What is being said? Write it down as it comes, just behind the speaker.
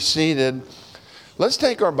Seated. Let's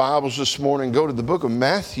take our Bibles this morning and go to the book of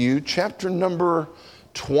Matthew, chapter number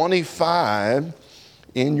 25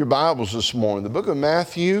 in your Bibles this morning. The book of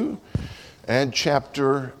Matthew and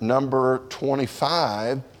chapter number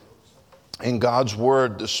 25 in God's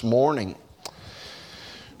Word this morning.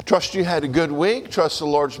 Trust you had a good week. Trust the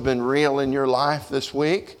Lord's been real in your life this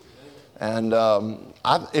week. And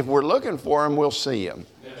if we're looking for Him, we'll see Him.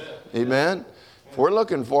 Amen? If we're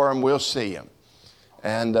looking for Him, we'll see Him.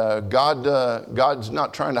 And God's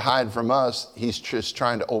not trying to hide from us. He's just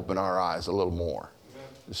trying to open our eyes a little more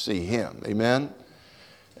to see Him. Amen?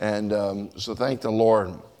 And so thank the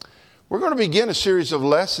Lord. We're going to begin a series of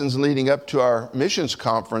lessons leading up to our missions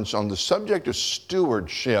conference on the subject of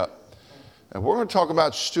stewardship. And we're going to talk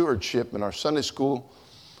about stewardship in our Sunday school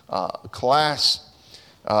class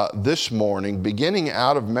this morning, beginning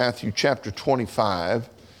out of Matthew chapter 25.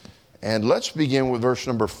 And let's begin with verse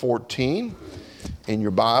number 14. In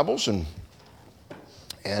your Bibles, and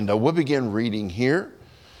we'll begin reading here.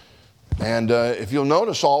 And if you'll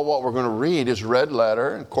notice, all what we're going to read is red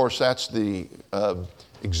letter. And of course, that's the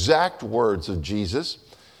exact words of Jesus,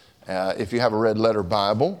 if you have a red letter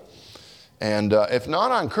Bible. And if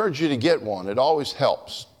not, I encourage you to get one. It always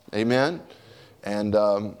helps. Amen? And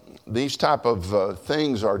these type of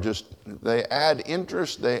things are just, they add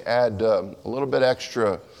interest, they add a little bit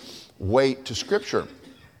extra weight to Scripture.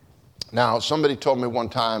 Now, somebody told me one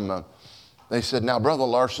time, they said, now, Brother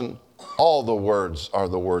Larson, all the words are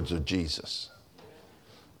the words of Jesus.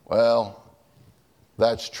 Well,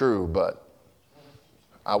 that's true, but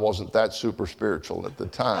I wasn't that super spiritual at the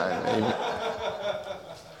time. Amen.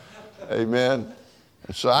 Amen.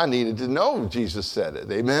 And so I needed to know Jesus said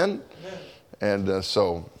it. Amen. And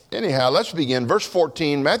so anyhow, let's begin. Verse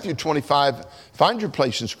 14, Matthew 25. Find your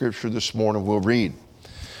place in Scripture this morning. We'll read.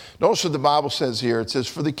 Notice what the Bible says here. It says,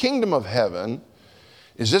 for the kingdom of heaven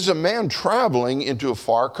is as a man traveling into a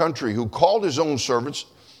far country who called his own servants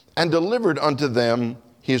and delivered unto them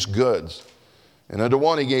his goods. And unto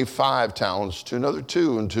one he gave 5 talents, to another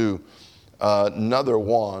 2, and to another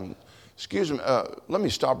 1. Excuse me, let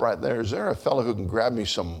me stop right there. Is there a fellow who can grab me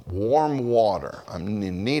some warm water? I'm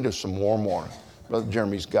in need of some warm water. Brother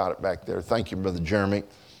Jeremy's got it back there. Thank you, Brother Jeremy.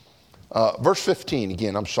 Verse 15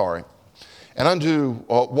 again, I'm sorry. And unto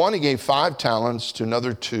one he gave 5 talents, to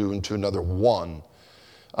another 2, and to another 1.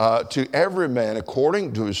 To every man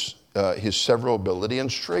according to his several ability,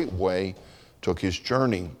 and straightway took his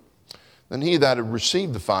journey. Then he that had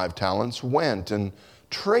received the 5 talents went and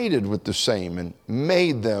traded with the same, and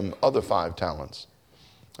made them other 5 talents.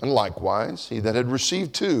 And likewise, he that had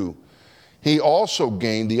received 2, he also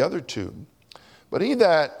gained the other 2. But he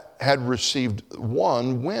that had received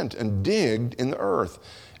 1 went and digged in the earth,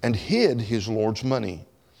 and hid his Lord's money.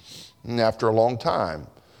 And after a long time,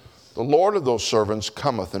 the Lord of those servants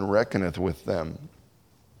cometh and reckoneth with them.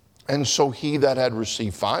 And so he that had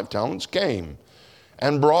received 5 talents came,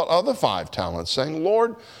 and brought other 5 talents, saying,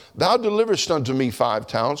 Lord, thou deliverest unto me 5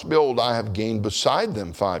 talents. Behold, I have gained beside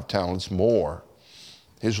them 5 talents more.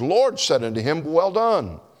 His Lord said unto him, well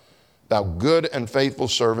done, thou good and faithful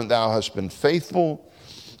servant. Thou hast been faithful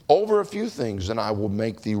over a few things, and I will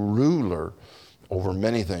make thee ruler over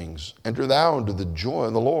many things. Enter thou into the joy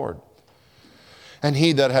of the Lord. And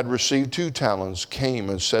he that had received 2 talents came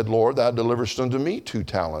and said, Lord, thou deliverest unto me 2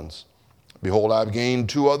 talents. Behold, I have gained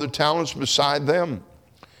 2 other talents beside them.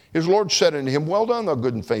 His Lord said unto him, well done, thou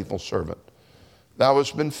good and faithful servant. Thou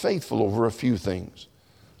hast been faithful over a few things.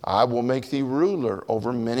 I will make thee ruler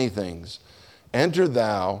over many things. Enter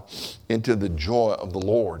thou into the joy of the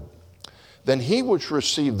Lord. Then he which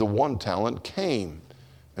received the 1 talent came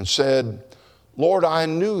and said, Lord, I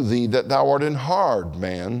knew thee that thou art an hard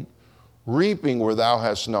man, reaping where thou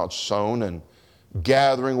hast not sown, and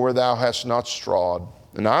gathering where thou hast not strawed.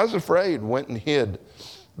 And I was afraid, went and hid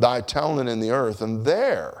thy talent in the earth, and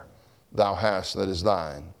there thou hast that is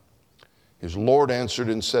thine. His Lord answered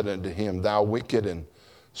and said unto him, thou wicked and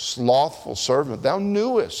slothful servant, thou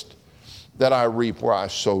knewest that I reap where I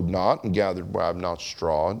sowed not, and gathered where I have not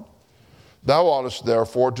strawed. Thou oughtest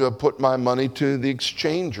therefore to have put my money to the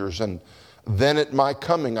exchangers, and then at my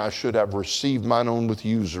coming I should have received mine own with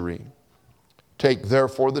usury. Take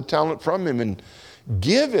therefore the talent from him, and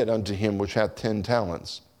give it unto him which hath 10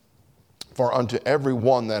 talents. For unto every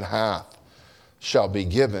one that hath shall be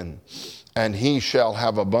given, and he shall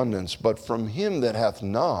have abundance. But from him that hath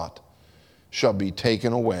not shall be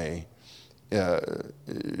taken away,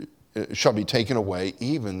 even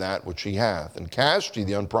that which he hath. And cast ye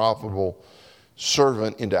the unprofitable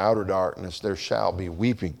servant into outer darkness. There shall be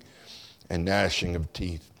weeping and gnashing of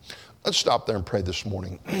teeth. Let's stop there and pray this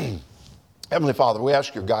morning. Heavenly Father, we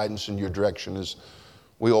ask your guidance and your direction as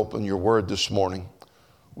we open your word this morning.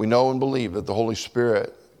 We know and believe that the Holy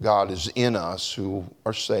Spirit, God, is in us who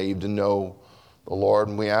are saved and know the Lord.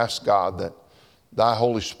 And we ask, God, that thy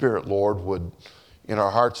Holy Spirit, Lord, would, in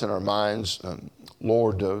our hearts and our minds,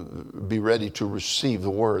 Lord, be ready to receive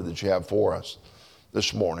the word that you have for us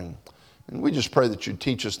this morning. And we just pray that you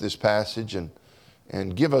teach us this passage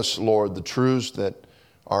and give us, Lord, the truths that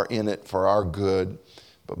are in it for our good,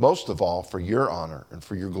 but most of all, for your honor and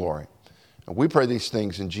for your glory. And we pray these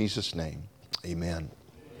things in Jesus' name. Amen.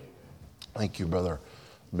 Thank you, Brother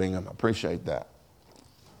Bingham. I appreciate that.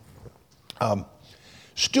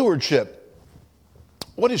 Stewardship.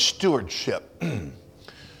 What is stewardship?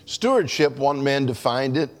 Stewardship, one man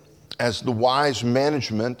defined it as the wise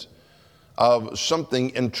management of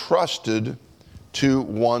something entrusted to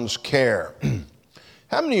one's care.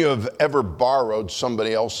 How many of you have ever borrowed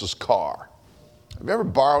somebody else's car? Have you ever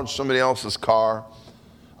borrowed somebody else's car?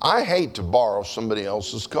 I hate to borrow somebody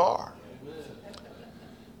else's car.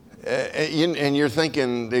 And you're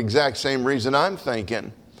thinking the exact same reason I'm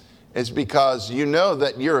thinking. It's because you know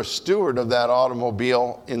that you're a steward of that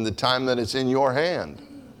automobile in the time that it's in your hand.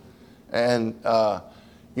 And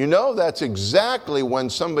you know that's exactly when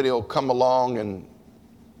somebody will come along and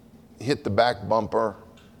hit the back bumper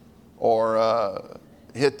or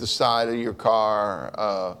hit the side of your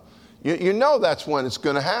car. You know that's when it's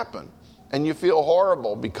going to happen. And you feel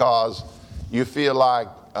horrible because you feel like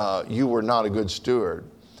you were not a good steward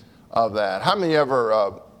of that. How many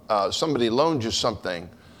ever, somebody loaned you something?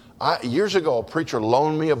 Years ago, a preacher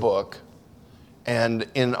loaned me a book, and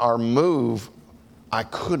in our move, I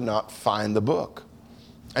could not find the book.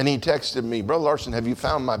 And he texted me, Brother Larson, have you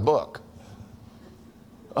found my book?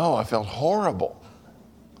 Oh, I felt horrible.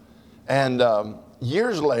 And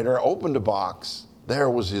years later, I opened a box. There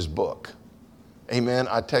was his book. Amen.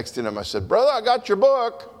 I texted him. I said, Brother, I got your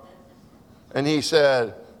book. And he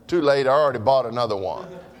said, too late. I already bought another one.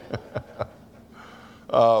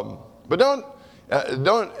 But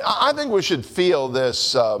I think we should feel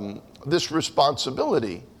this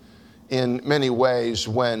responsibility in many ways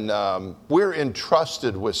when we're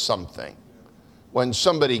entrusted with something, when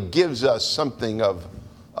somebody gives us something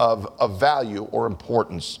of value or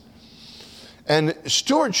importance. And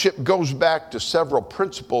stewardship goes back to several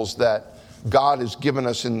principles that God has given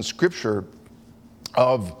us in Scripture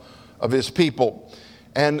of his people.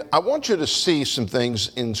 And I want you to see some things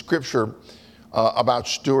in Scripture about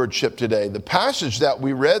stewardship today. The passage that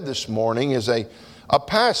we read this morning is a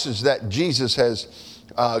passage that Jesus has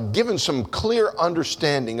given some clear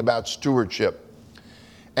understanding about stewardship.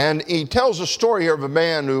 And he tells a story here of a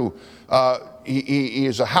man who he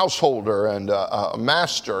is a householder and a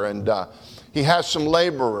master, and he has some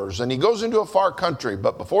laborers, and he goes into a far country.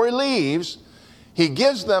 But before he leaves, he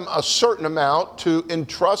gives them a certain amount to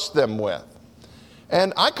entrust them with.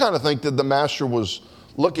 And I kind of think that the master was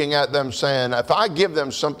looking at them saying, if I give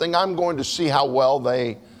them something, I'm going to see how well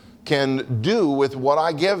they can do with what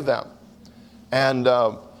I give them. And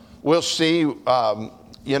we'll see,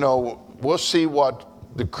 we'll see what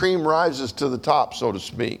the cream rises to the top, so to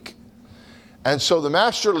speak. And so the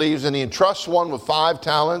master leaves, and he entrusts one with 5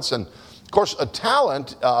 talents. And of course, a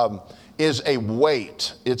talent is a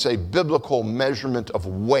weight. It's a biblical measurement of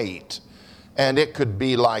weight. And it could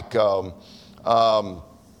be like a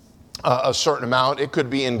certain amount. It could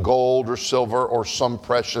be in gold or silver or some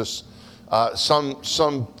precious.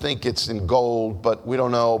 Some think it's in gold, but we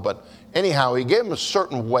don't know. But anyhow, he gave him a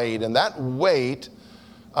certain weight, and that weight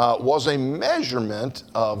was a measurement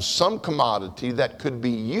of some commodity that could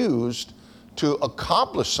be used to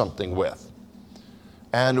accomplish something with.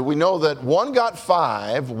 And we know that one got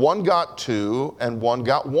 5, one got 2, and one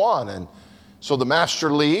got 1. And so the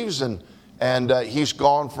master leaves, and he's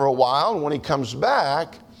gone for a while. And when he comes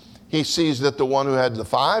back, he sees that the one who had the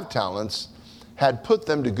 5 talents had put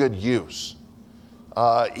them to good use.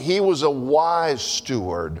 He was a wise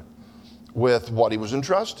steward with what he was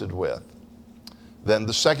entrusted with. Then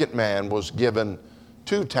the second man was given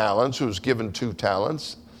 2 talents, who was given 2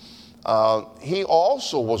 talents. He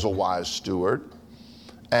also was a wise steward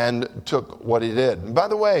and took what he did. And by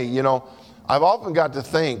the way, I've often got to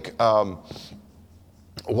think,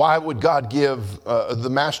 why would God give, the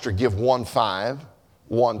master give 1 5,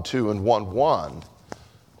 1 2, and 1 1?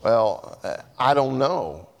 Well, I don't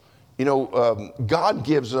know. God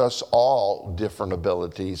gives us all different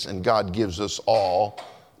abilities, and God gives us all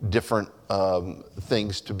different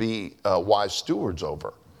things to be wise stewards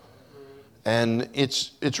over. And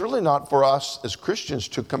it's really not for us as Christians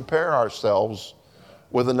to compare ourselves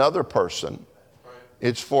with another person.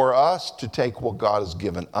 It's for us to take what God has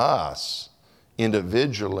given us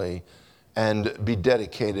individually and be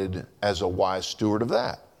dedicated as a wise steward of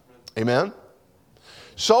that. Amen?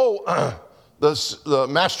 So the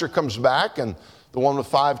master comes back, and the one with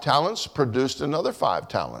 5 talents produced another 5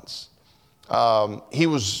 talents. He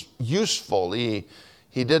was useful. He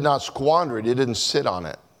did not squander it. He didn't sit on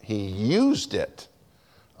it. He used it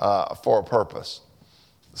for a purpose.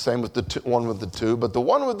 Same with the one with the 2. But the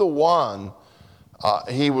one with the 1,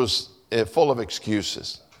 he was full of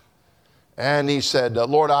excuses. And he said,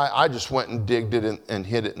 Lord, I just went and digged it and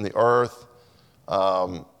hid it in the earth.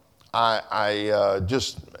 I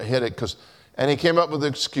just hid it because... And he came up with an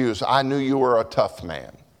excuse. I knew you were a tough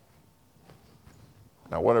man.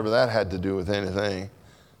 Now, whatever that had to do with anything,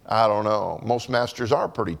 I don't know. Most masters are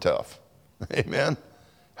pretty tough. Amen?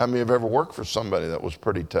 How many have ever worked for somebody that was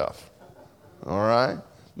pretty tough? All right?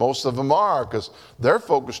 Most of them are, because they're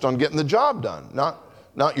focused on getting the job done,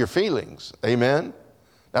 not your feelings. Amen?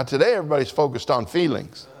 Now, today, everybody's focused on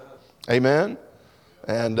feelings. Amen?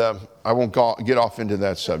 And I won't get off into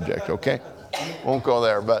that subject, okay? Won't go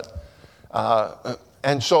there, but...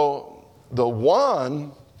 and so the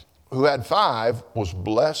one who had 5 was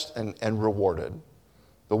blessed and rewarded.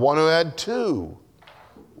 The one who had 2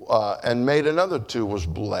 and made another 2 was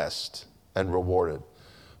blessed and rewarded.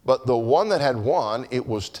 But the one that had 1, it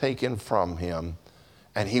was taken from him,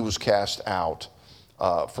 and he was cast out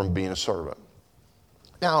from being a servant.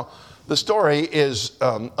 Now, the story is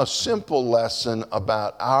a simple lesson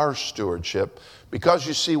about our stewardship, because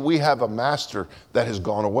you see, we have a master that has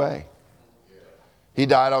gone away. He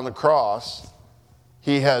died on the cross.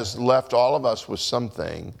 He has left all of us with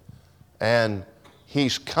something, and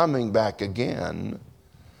he's coming back again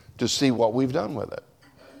to see what we've done with it.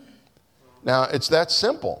 Now, it's that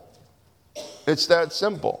simple. It's that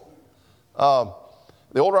simple.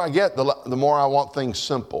 The older I get, the more I want things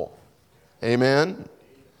simple. Amen?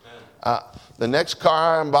 The next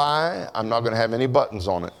car I buy, I'm not going to have any buttons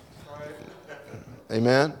on it.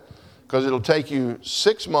 Amen? Because it'll take you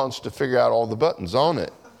 6 months to figure out all the buttons on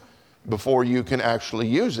it before you can actually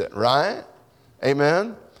use it, right?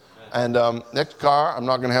 Amen? And next car, I'm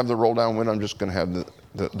not going to have the roll-down window. I'm just going to have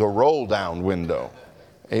the roll-down window.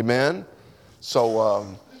 Amen? So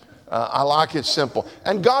I like it simple.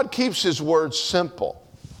 And God keeps his words simple.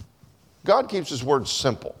 God keeps his words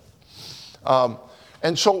simple.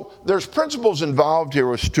 And so there's principles involved here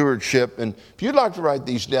with stewardship. And if you'd like to write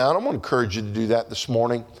these down, I'm going to encourage you to do that this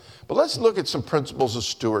morning. But let's look at some principles of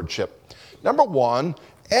stewardship. Number 1,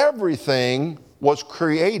 everything was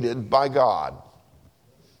created by God.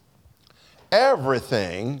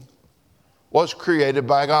 Everything was created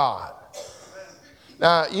by God.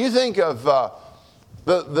 Now, you think of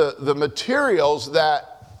the materials that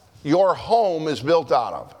your home is built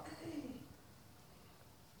out of.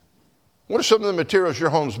 What are some of the materials your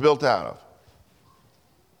home's built out of?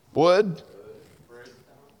 Wood?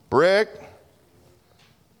 Brick?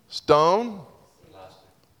 Stone?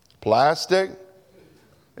 Plastic?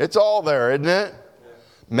 It's all there, isn't it?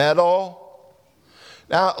 Metal?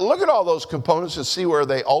 Now, look at all those components and see where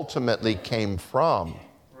they ultimately came from.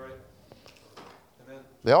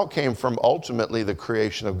 They all came from ultimately the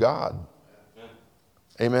creation of God.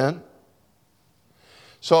 Amen?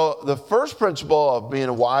 So the first principle of being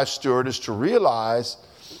a wise steward is to realize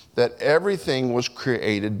that everything was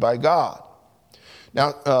created by God.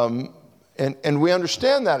 Now, and we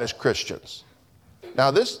understand that as Christians.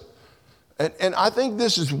 Now this, and I think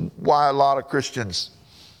this is why a lot of Christians,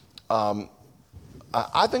 I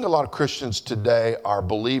think a lot of Christians today are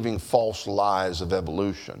believing false lies of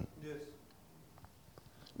evolution. Yes.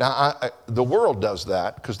 Now, the world does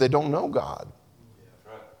that because they don't know God.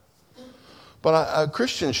 Yeah, right. But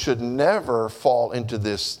Christians should never fall into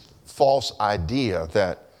this false idea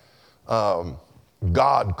that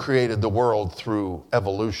God created the world through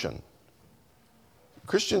evolution.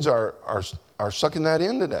 Christians are sucking that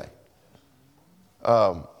in today.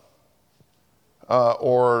 Or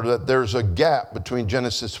that there's a gap between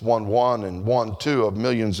Genesis 1:1 and 1:2 of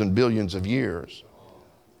millions and billions of years.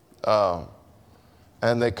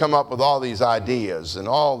 And they come up with all these ideas and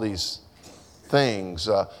all these things.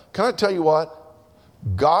 Can I tell you what?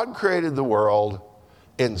 God created the world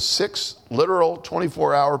in 6 literal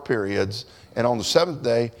 24-hour periods, and on the 7th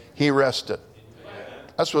day, he rested.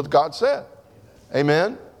 That's what God said.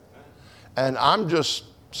 Amen? And I'm just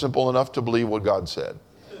simple enough to believe what God said.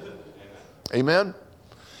 Amen?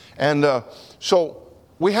 And so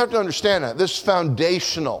we have to understand that. This is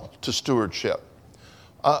foundational to stewardship.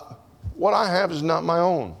 What I have is not my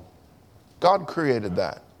own. God created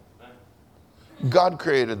that. God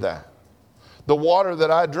created that. The water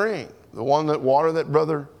that I drink, the water that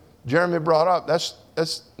Brother Jeremy brought up,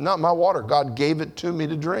 that's not my water. God gave it to me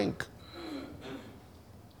to drink.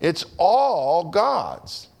 It's all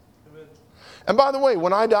God's. Amen. And by the way,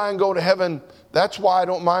 when I die and go to heaven, that's why I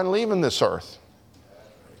don't mind leaving this earth.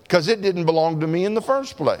 Because it didn't belong to me in the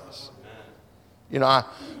first place. You know,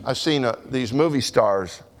 I've seen these movie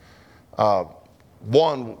stars.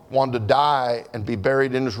 One wanted to die and be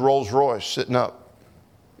buried in his Rolls Royce, sitting up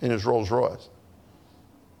in his Rolls Royce.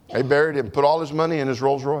 They buried him, put all his money in his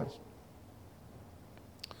Rolls Royce.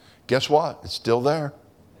 Guess what? It's still there.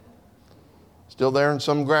 Still there in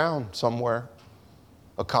some ground somewhere,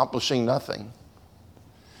 accomplishing nothing.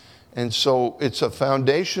 And so it's a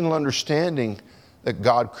foundational understanding that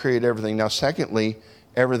God created everything. Now, secondly,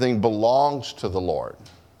 everything belongs to the Lord.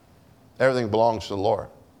 Everything belongs to the Lord.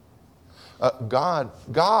 God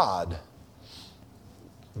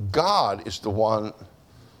is the one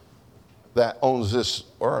that owns this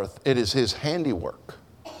earth. It is his handiwork.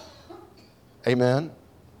 Amen?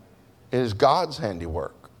 It is God's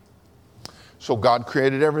handiwork. So God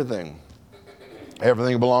created everything.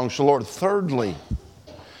 Everything belongs to the Lord. Thirdly,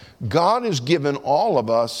 God has given all of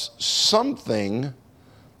us something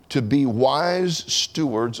to be wise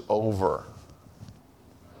stewards over.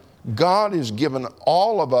 God has given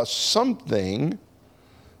all of us something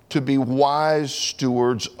to be wise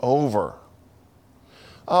stewards over.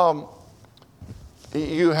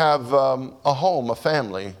 You have a home, a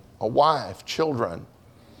family, a wife, children,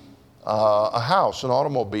 a house, an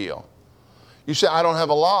automobile. You say, I don't have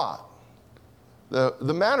a lot.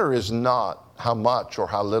 The matter is not how much or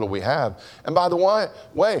how little we have. And by the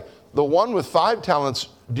way, the one with 5 talents,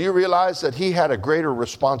 do you realize that he had a greater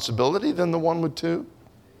responsibility than the one with 2?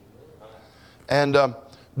 And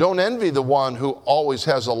don't envy the one who always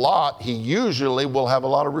has a lot. He usually will have a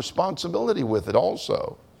lot of responsibility with it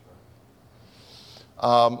also.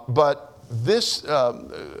 But this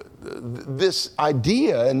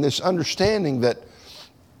idea and this understanding that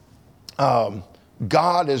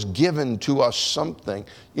God has given to us something.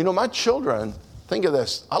 You know, my children, think of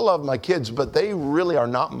this. I love my kids, but they really are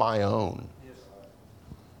not my own.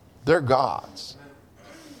 They're God's.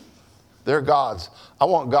 They're God's. I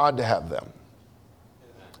want God to have them.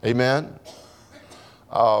 Amen?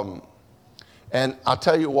 And I'll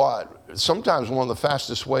tell you what, sometimes one of the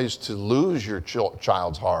fastest ways to lose your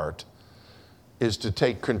child's heart is to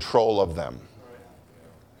take control of them.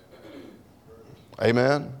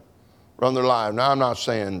 Amen? Run their life. Now, I'm not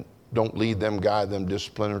saying don't lead them, guide them,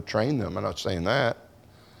 discipline, or train them. I'm not saying that.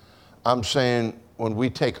 I'm saying when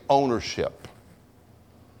we take ownership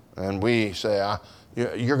and we say,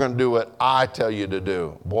 you're going to do what I tell you to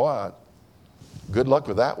do. Boy, good luck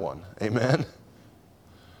with that one. Amen?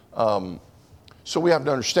 So we have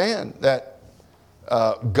to understand that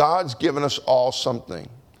God's given us all something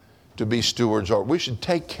to be stewards over. We should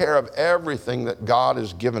take care of everything that God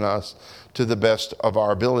has given us to the best of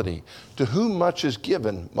our ability. To whom much is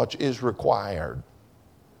given, much is required.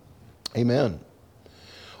 Amen.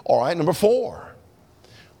 All right, number 4.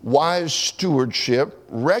 Wise stewardship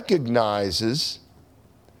recognizes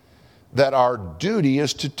that our duty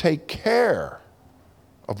is to take care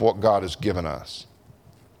of what God has given us.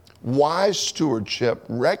 Wise stewardship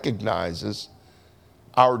recognizes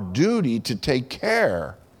our duty to take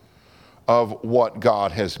care of what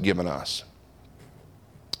God has given us.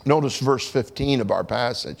 Notice verse 15 of our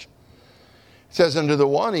passage. It says, unto the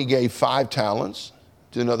one he gave 5 talents,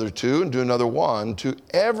 to another 2, and to another 1, to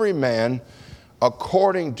every man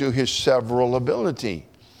according to his several ability,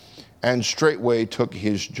 and straightway took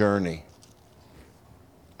his journey.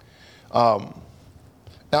 Now,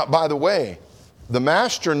 by the way, the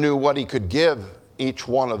master knew what he could give each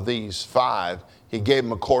one of these 5. He gave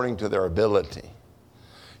them according to their ability.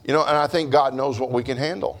 You know, and I think God knows what we can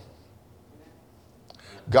handle.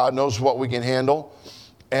 God knows what we can handle,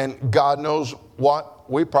 and God knows what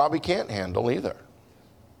we probably can't handle either.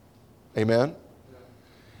 Amen?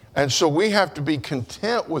 And so we have to be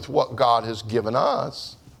content with what God has given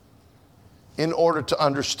us in order to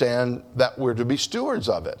understand that we're to be stewards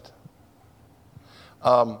of it.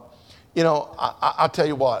 You know, I'll tell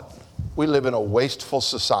you what, we live in a wasteful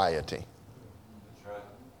society.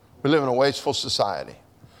 We live in a wasteful society.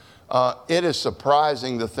 It is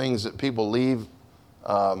surprising the things that people leave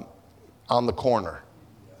on the corner.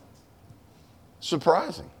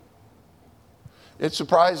 Surprising. It's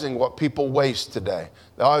surprising what people waste today.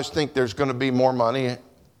 They always think there's going to be more money,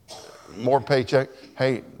 more paycheck.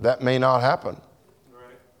 Hey, that may not happen.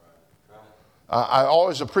 I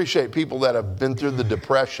always appreciate people that have been through the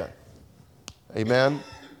Depression. Amen?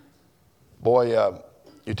 Boy,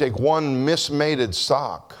 you take one mismated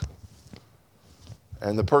sock,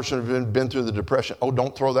 and the person who's been through the Depression, oh,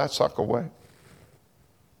 don't throw that sock away.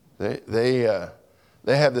 They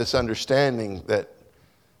have this understanding that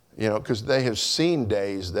because they have seen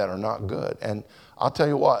days that are not good. And I'll tell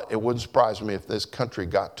you what, it wouldn't surprise me if this country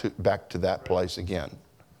got back to that place again.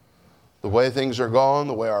 The way things are going,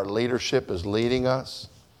 the way our leadership is leading us,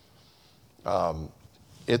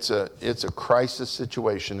 it's a crisis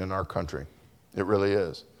situation in our country. It really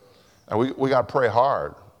is. And we got to pray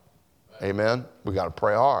hard. Amen? We got to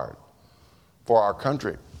pray hard for our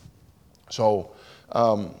country. So,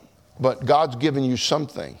 but God's given you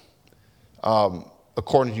something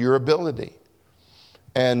according to your ability.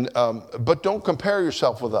 And but don't compare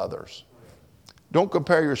yourself with others. Don't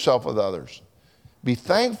compare yourself with others. Be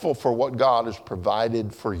thankful for what God has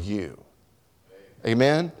provided for you.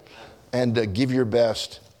 Amen? And give your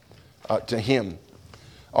best to Him.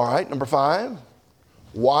 All right, number 5.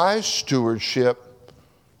 Wise stewardship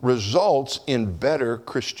results in better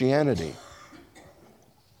Christianity.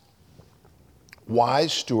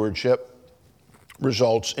 Wise stewardship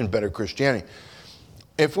results in better Christianity.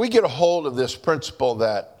 If we get a hold of this principle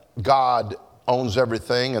that God owns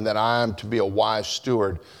everything and that I am to be a wise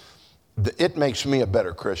steward, it makes me a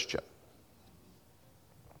better Christian.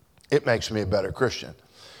 It makes me a better Christian.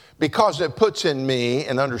 Because it puts in me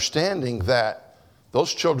an understanding that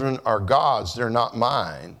those children are God's, they're not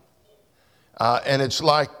mine. And it's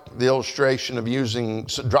like the illustration of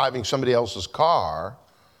driving somebody else's car.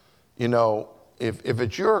 If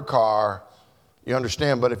it's your car, you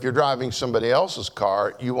understand, but if you're driving somebody else's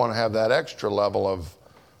car, you want to have that extra level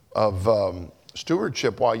of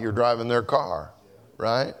stewardship while you're driving their car,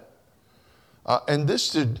 right? And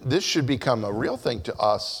this should become a real thing to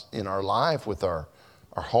us in our life with our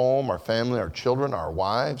home, our family, our children, our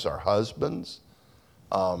wives, our husbands.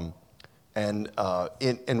 And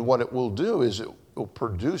what it will do is it will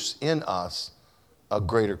produce in us a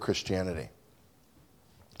greater Christianity.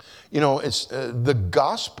 It's the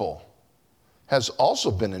gospel has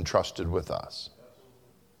also been entrusted with us.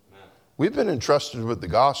 We've been entrusted with the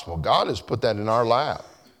gospel. God has put that in our lap.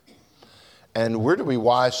 And we're to be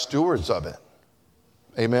wise stewards of it.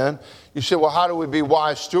 Amen? You say, well, how do we be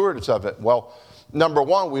wise stewards of it? Well, number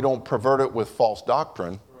 1, we don't pervert it with false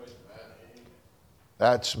doctrine.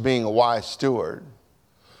 That's being a wise steward.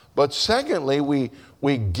 But secondly,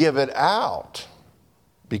 we give it out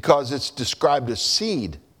because it's described as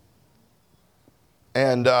seed.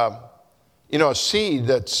 And, a seed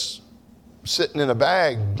that's sitting in a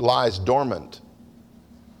bag lies dormant.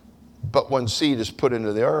 But when seed is put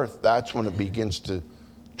into the earth, that's when it begins to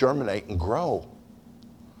germinate and grow.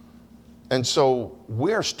 And so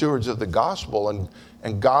we're stewards of the gospel,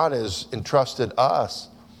 and God has entrusted us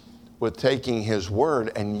with taking His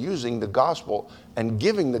word and using the gospel and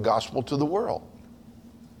giving the gospel to the world.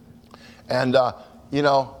 And,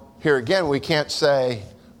 here again, we can't say,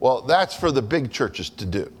 well, that's for the big churches to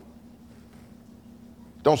do.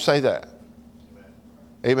 Don't say that.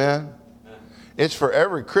 Amen? It's for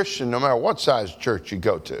every Christian, no matter what size church you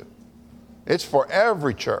go to. It's for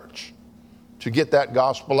every church to get that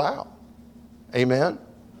gospel out. Amen?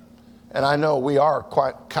 And I know we are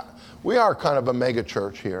kind of a mega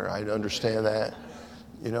church here. I understand that.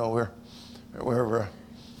 We're a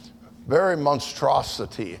very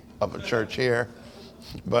monstrosity of a church here.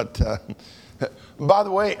 But by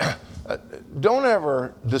the way, don't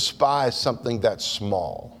ever despise something that's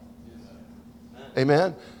small.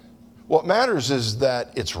 Amen? What matters is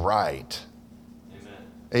that it's right.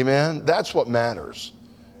 Amen? That's what matters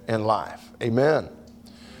in life. Amen?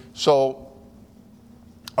 So,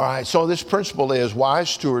 all right, so this principle is wise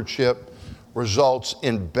stewardship results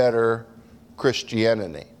in better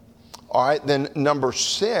Christianity. All right, then number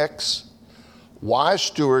 6, wise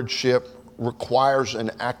stewardship requires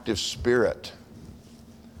an active spirit.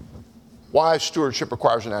 Wise stewardship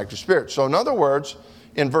requires an active spirit. So in other words,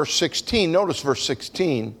 in verse 16, notice verse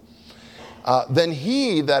 16, then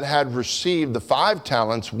he that had received the 5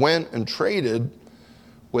 talents went and traded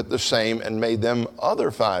with the same and made them other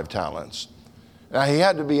 5 talents. Now he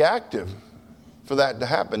had to be active for that to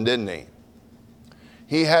happen, didn't he?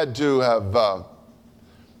 He had to have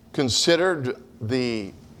considered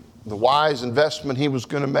the wise investment he was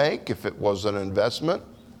going to make, if it was an investment.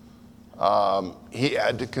 He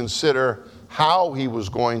had to consider how he was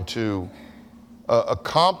going to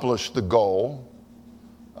accomplish the goal,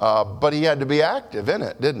 but he had to be active in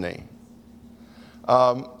it, didn't he?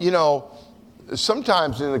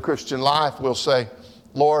 Sometimes in the Christian life we'll say,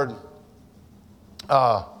 Lord,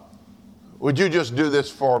 would you just do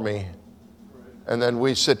this for me? And then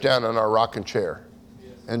we sit down in our rocking chair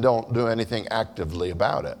and don't do anything actively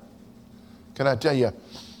about it. Can I tell you,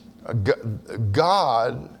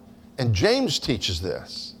 God, and James teaches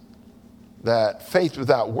this, that faith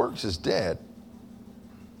without works is dead.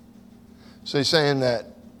 So he's saying that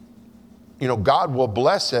God will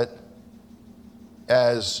bless it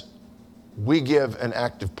as we give an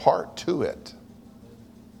active part to it.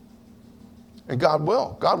 And God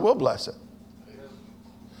will bless it.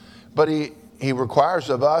 But he requires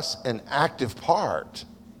of us an active part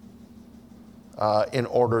in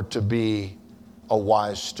order to be a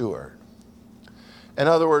wise steward. In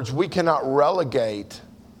other words, we cannot relegate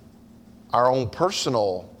our own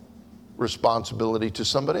personal responsibility to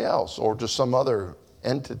somebody else or to some other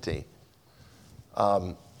entity.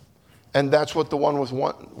 And that's what the one with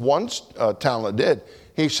one talent did.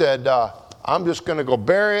 He said, I'm just going to go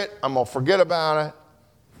bury it. I'm going to forget about it.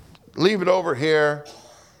 Leave it over here.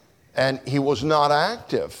 And he was not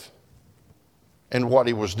active in what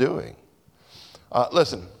he was doing.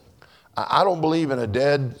 Listen, I don't believe in a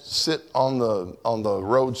dead, sit on the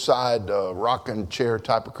roadside rocking chair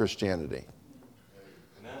type of Christianity.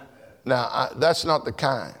 Now, that's not the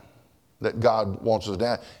kind that God wants us to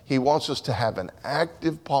have. He wants us to have an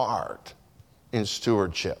active part in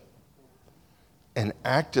stewardship, an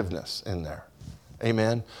activeness in there.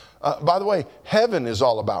 Amen. By the way, heaven is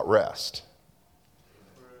all about rest.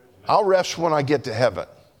 I'll rest when I get to heaven.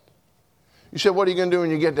 You said, what are you going to do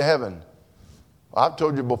when you get to heaven? Well, I've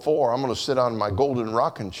told you before, I'm going to sit on my golden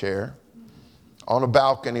rocking chair on a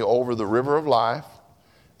balcony over the river of life,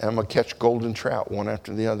 and I'm going to catch golden trout one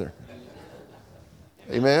after the other.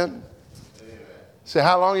 Amen? Say,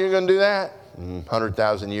 how long are you going to do that?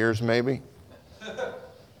 100,000 years maybe.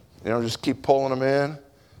 Just keep pulling them in.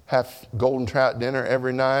 Have golden trout dinner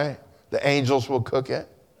every night. The angels will cook it.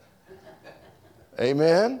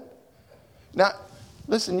 Amen? Now,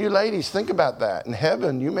 listen, you ladies, think about that. In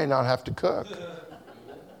heaven, you may not have to cook.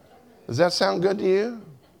 Does that sound good to you?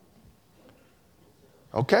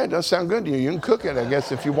 Okay, it does sound good to you. You can cook it, I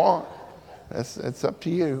guess, if you want. It's up to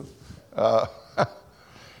you.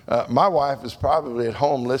 My wife is probably at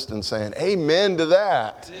home listening saying, amen to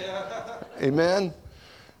that. Yeah. Amen?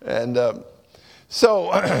 And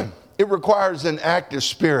so it requires an active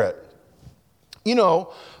spirit.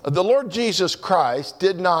 The Lord Jesus Christ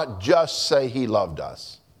did not just say he loved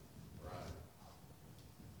us.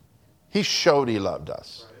 He showed he loved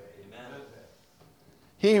us.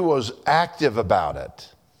 He was active about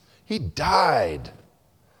it. He died.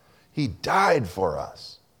 He died for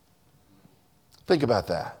us. Think about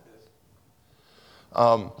that.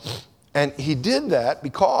 And he did that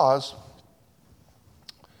because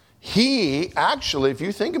he actually, if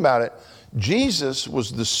you think about it, Jesus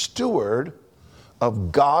was the steward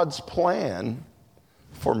of God's plan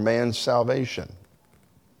for man's salvation.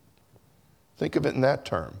 Think of it in that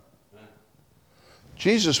term.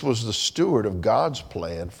 Jesus was the steward of God's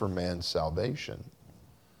plan for man's salvation.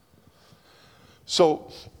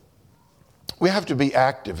 So we have to be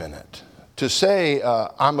active in it. To say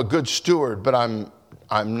I'm a good steward, but I'm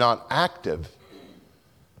not active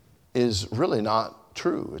is really not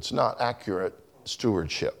true. It's not accurate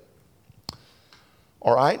stewardship.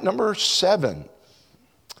 All right, number seven.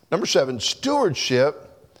 Number seven,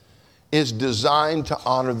 stewardship is designed to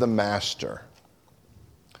honor the master.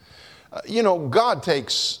 God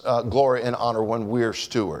takes glory and honor when we're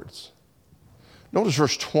stewards. Notice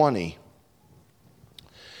verse 20.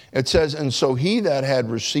 It says, and so he that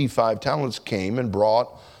had received 5 talents came and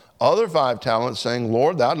brought other 5 talents, saying,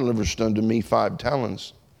 Lord, thou deliverest unto me 5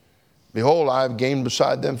 talents. Behold, I have gained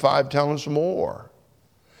beside them 5 talents more.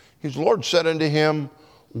 His Lord said unto him,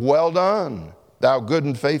 well done, thou good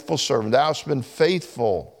and faithful servant. Thou hast been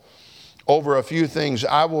faithful over a few things.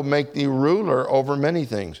 I will make thee ruler over many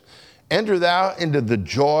things. Enter thou into the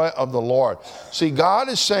joy of the Lord. See, God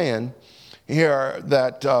is saying here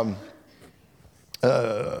that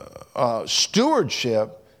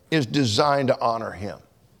stewardship is designed to honor him.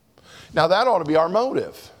 Now, that ought to be our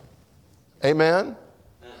motive. Amen?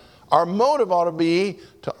 Our motive ought to be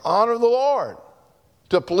to honor the Lord,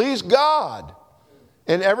 to please God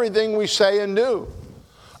in everything we say and do.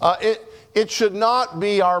 It should not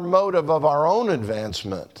be our motive of our own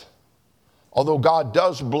advancement, although God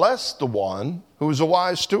does bless the one who is a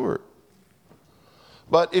wise steward.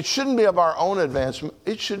 But it shouldn't be of our own advancement.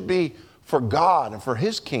 It should be for God and for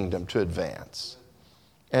his kingdom to advance,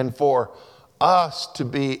 and for us to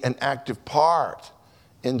be an active part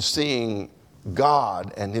in seeing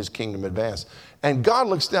God and his kingdom advance. And God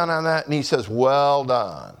looks down on that and he says, well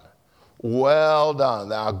done,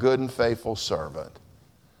 thou good and faithful servant.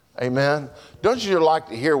 Amen. Don't you like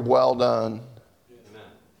to hear well done?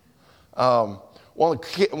 Amen. One of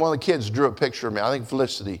the kids drew a picture of me. I think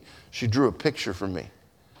Felicity, she drew a picture for me.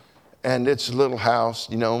 And it's a little house,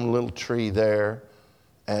 a little tree there.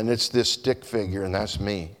 And it's this stick figure, and that's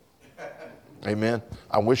me. Amen.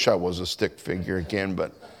 I wish I was a stick figure again,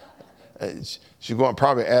 but She's going to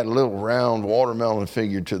probably add a little round watermelon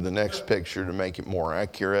figure to the next picture to make it more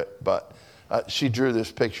accurate. But she drew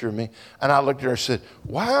this picture of me. And I looked at her and said,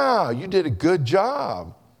 wow, you did a good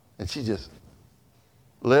job. And she just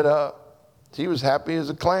lit up. She was happy as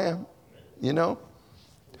a clam, you know,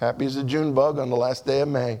 happy as a June bug on the last day of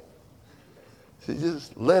May. She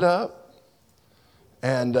just lit up.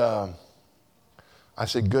 And I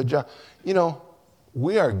said, good job. You know,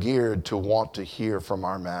 we are geared to want to hear from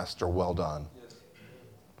our master, well done.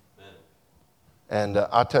 And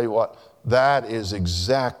I'll tell you what, that is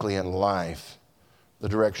exactly in life the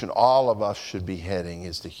direction all of us should be heading,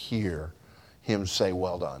 is to hear him say,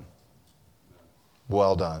 well done.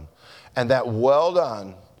 Well done. And that well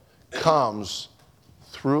done comes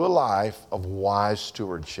through a life of wise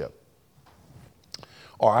stewardship.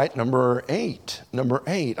 All right, number eight.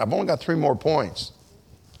 I've only got 3 more points.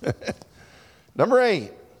 Number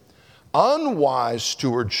 8, unwise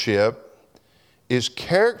stewardship is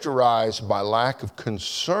characterized by lack of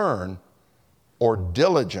concern or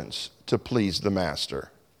diligence to please the master.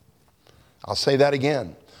 I'll say that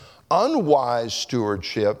again. Unwise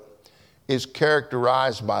stewardship is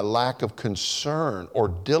characterized by lack of concern or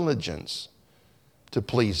diligence to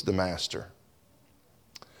please the master.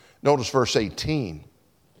 Notice verse 18.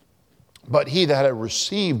 But he that had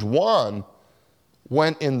received one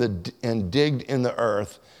went and digged in the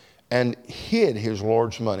earth and hid his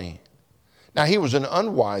Lord's money. Now he was an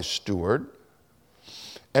unwise steward,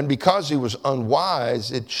 and because he was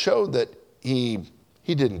unwise, it showed that he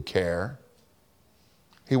didn't care.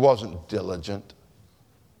 He wasn't diligent.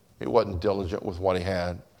 He wasn't diligent with what he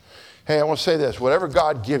had. Hey, I want to say this. Whatever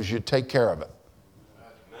God gives you, take care of it.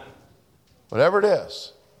 Whatever it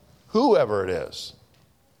is, whoever it is,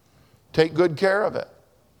 take good care of it.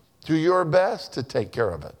 Do your best to take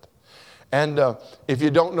care of it. And if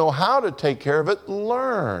you don't know how to take care of it,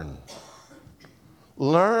 learn.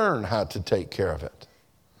 Learn how to take care of it.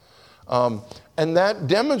 And that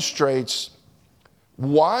demonstrates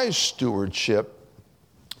wise stewardship,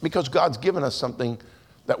 because God's given us something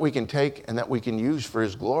that we can take and that we can use for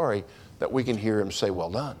his glory, that we can hear him say,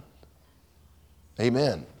 well done.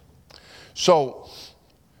 Amen. So,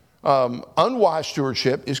 unwise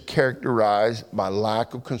stewardship is characterized by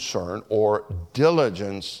lack of concern or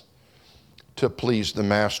diligence to please the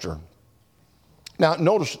master. Now,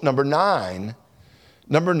 notice number 9.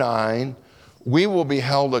 Number 9, we will be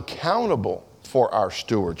held accountable for our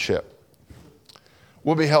stewardship.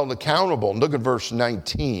 We'll be held accountable. Look at verse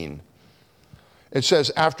 19. It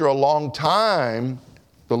says, after a long time,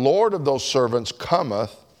 the Lord of those servants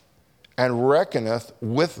cometh and reckoneth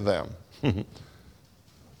with them.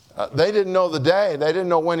 They didn't know the day. They didn't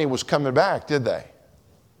know when he was coming back, did they?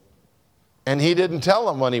 And he didn't tell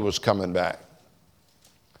them when he was coming back.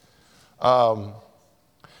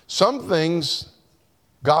 Some things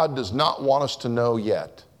God does not want us to know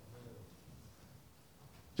yet.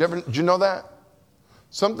 Did you know that?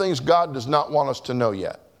 Some things God does not want us to know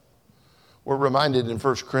yet. We're reminded in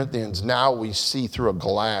 1 Corinthians, now we see through a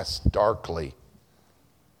glass darkly,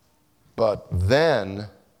 but then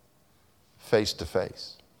face to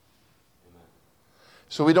face.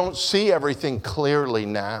 So we don't see everything clearly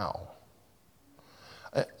now.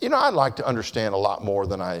 You know, I'd like to understand a lot more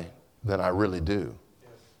than I really do.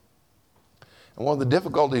 And one of the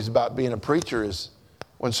difficulties about being a preacher is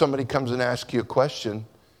when somebody comes and asks you a question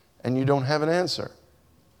and you don't have an answer.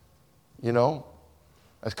 You know,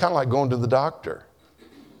 it's kind of like going to the doctor.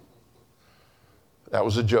 That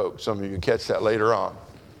was a joke. Some of you catch that later on.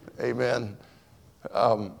 Amen.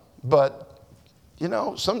 But you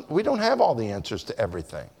know, we don't have all the answers to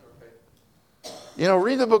everything. You know,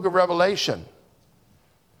 read the book of Revelation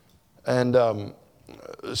and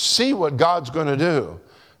see what God's going to do.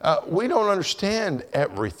 We don't understand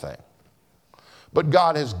everything. But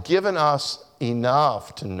God has given us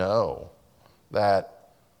enough to know that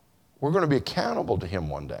we're going to be accountable to him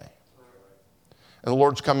one day. And the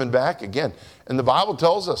Lord's coming back again. And the Bible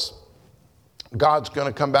tells us God's going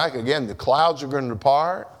to come back again. The clouds are going to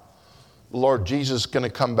depart. The Lord Jesus is going to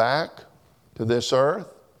come back to this earth.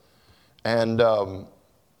 And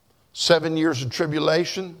 7 years of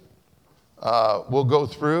tribulation will go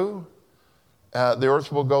through. The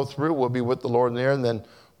earth will go through. We'll be with the Lord in there. And then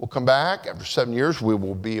we'll come back. After 7 years, we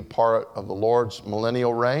will be a part of the Lord's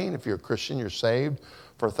millennial reign. If you're a Christian, you're saved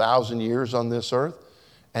for 1,000 years on this earth.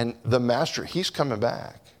 And the Master, he's coming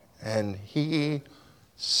back. And he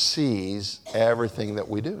sees everything that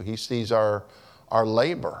we do. He sees our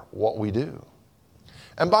labor, what we do.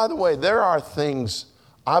 And by the way, there are things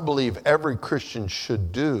I believe every Christian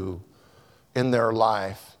should do in their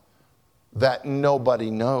life that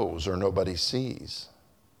nobody knows or nobody sees.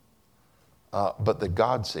 but that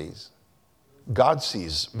God sees. God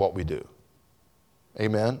sees what we do.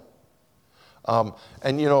 Amen? And,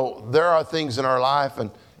 there are things in our life,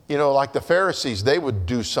 and, like the Pharisees, they would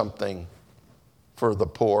do something for the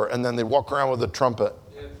poor, and then they'd walk around with a trumpet,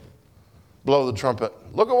 blow the trumpet.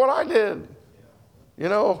 Look at what I did.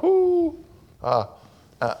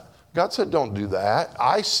 God said, don't do that.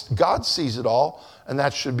 God sees it all, and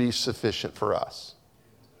that should be sufficient for us.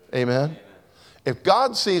 Amen? If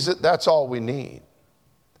God sees it, that's all we need.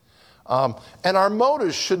 And our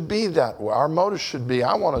motives should be that way. Our motives should be,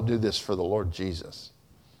 I want to do this for the Lord Jesus,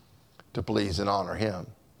 to please and honor him.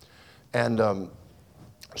 And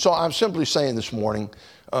so I'm simply saying this morning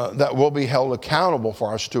that we'll be held accountable for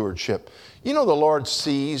our stewardship. The Lord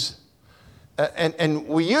sees, and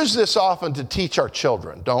we use this often to teach our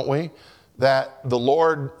children, don't we? That the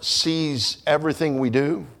Lord sees everything we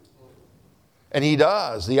do. And he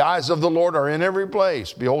does. The eyes of the Lord are in every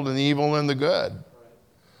place, beholding the evil and the good.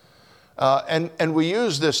 And we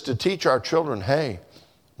use this to teach our children, hey,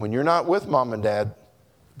 when you're not with mom and dad,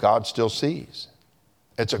 God still sees.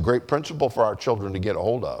 It's a great principle for our children to get a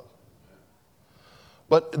hold of.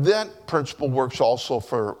 But that principle works also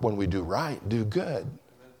for when we do right, do good.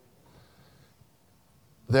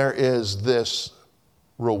 There is this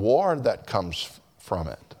reward that comes from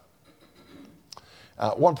it.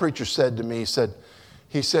 One preacher said to me,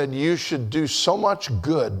 he said, you should do so much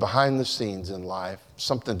good behind the scenes in life,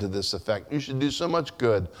 something to this effect. You should do so much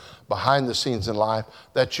good behind the scenes in life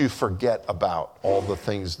that you forget about all the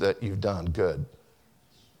things that you've done good.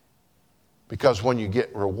 Because when you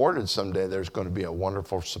get rewarded someday, there's going to be a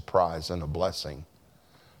wonderful surprise and a blessing.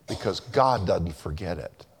 Because God doesn't forget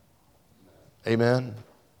it. Amen?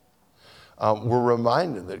 We're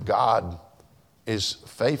reminded that God is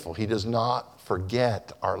faithful. He does not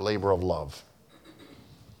forget our labor of love.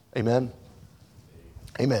 Amen?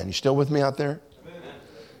 Amen. You still with me out there? Amen.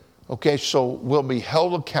 Okay, so we'll be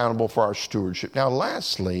held accountable for our stewardship. Now,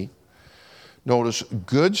 lastly, notice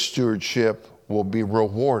good stewardship will be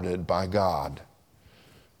rewarded by God.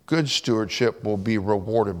 Good stewardship will be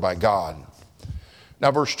rewarded by God.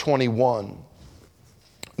 Now, verse 21.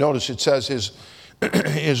 Notice it says,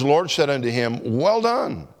 his Lord said unto him, well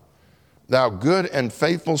done, thou good and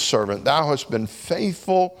faithful servant. Thou hast been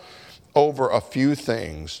faithful over a few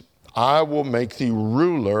things. I will make thee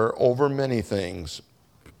ruler over many things.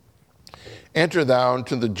 Enter thou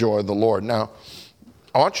into the joy of the Lord. Now,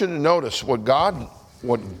 I want you to notice what God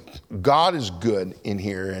is good in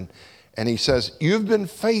here. And he says, you've been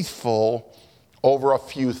faithful over a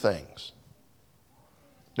few things.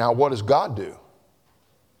 Now, what does God do?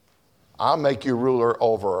 I'll make you ruler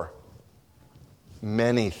over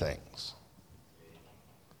many things.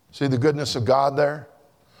 See the goodness of God there?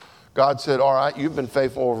 God said, all right, you've been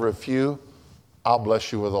faithful over a few. I'll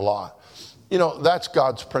bless you with a lot. That's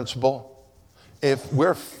God's principle. If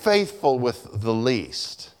we're faithful with the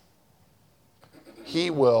least, he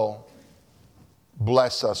will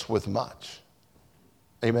bless us with much.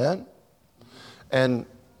 Amen? And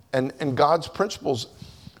God's principles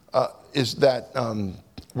is that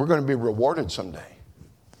we're going to be rewarded someday.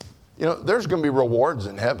 There's going to be rewards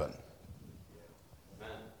in heaven.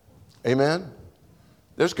 Amen?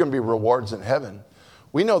 There's going to be rewards in heaven.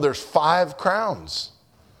 We know there's 5 crowns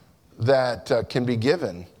that can be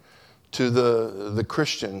given to the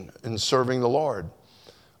Christian in serving the Lord.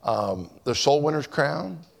 The soul winner's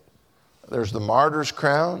crown. There's the martyr's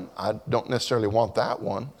crown. I don't necessarily want that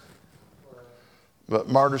one. But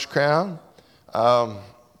martyr's crown.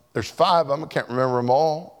 There's 5 of them. I can't remember them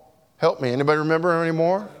all. Help me. Anybody remember any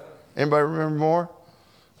more? Anybody remember more?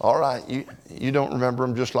 All right. You don't remember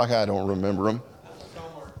them just like I don't remember them.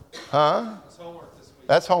 Huh? That's homework this week.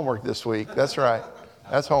 That's homework this week. That's right.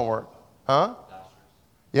 That's homework. Huh?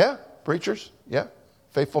 Yeah. Preachers. Yeah.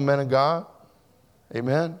 Faithful men of God.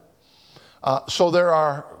 Amen. So there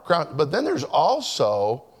are crowns. But then there's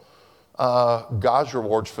also God's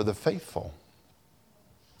rewards for the faithful.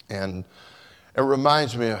 And it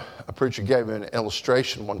reminds me, a preacher gave me an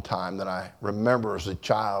illustration one time that I remember as a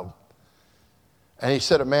child. And he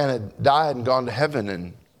said a man had died and gone to heaven,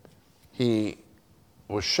 and he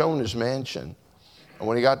was shown his mansion. And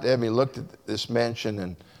when he got to heaven, he looked at this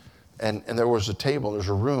mansion, and there was a table, there's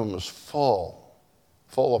a room, it was full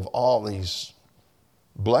of all these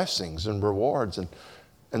blessings and rewards. And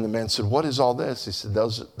the man said, what is all this? He said,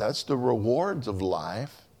 that's the rewards of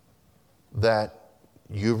life that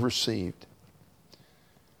you've received.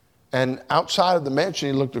 And outside of the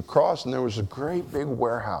mansion, he looked across, and there was a great big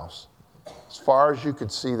warehouse, as far as you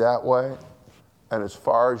could see that way, and as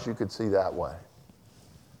far as you could see that way.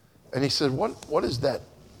 And he said, what is that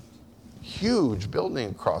huge building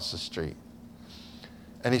across the street?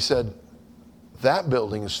 And he said, that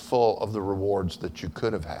building is full of the rewards that you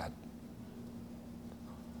could have had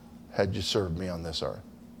you served me on this earth.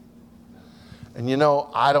 And you know,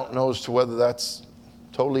 I don't know as to whether that's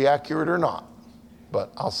totally accurate or not,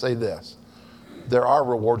 but I'll say this. There are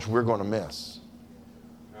rewards we're going to miss.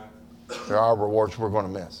 There are rewards we're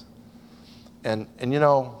going to miss. And you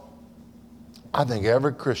know, I think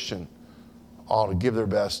every Christian ought to give their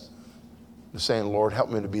best to saying, Lord, help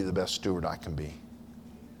me to be the best steward I can be.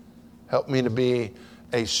 Help me to be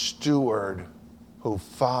a steward who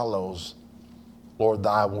follows, Lord,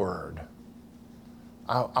 thy word.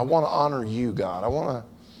 I want to honor you, God.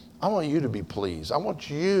 I want you to be pleased. I want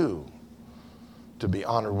you to be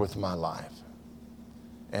honored with my life.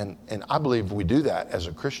 And I believe if we do that as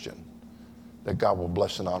a Christian, that God will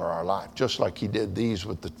bless and honor our life, just like he did these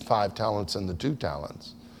with the 5 talents and the 2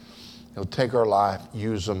 talents. He'll take our life,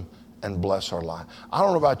 use them, and bless our life. I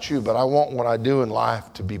don't know about you, but I want what I do in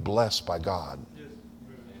life to be blessed by God. Yes.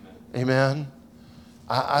 Amen.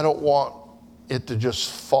 I don't want it to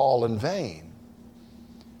just fall in vain.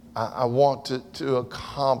 I want to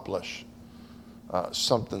accomplish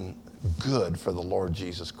something good for the Lord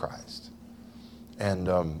Jesus Christ. And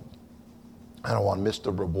I don't want to miss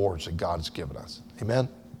the rewards that God has given us. Amen.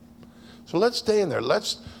 So let's stay in there.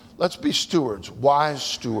 Let's be stewards, wise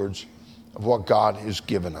stewards of what God has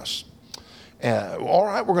given us. All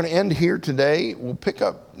right, we're going to end here today. We'll pick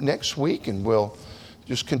up next week and we'll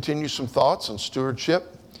just continue some thoughts on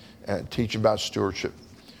stewardship and teach about stewardship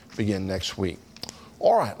begin next week.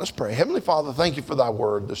 All right, let's pray. Heavenly Father, thank you for thy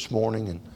word this morning. And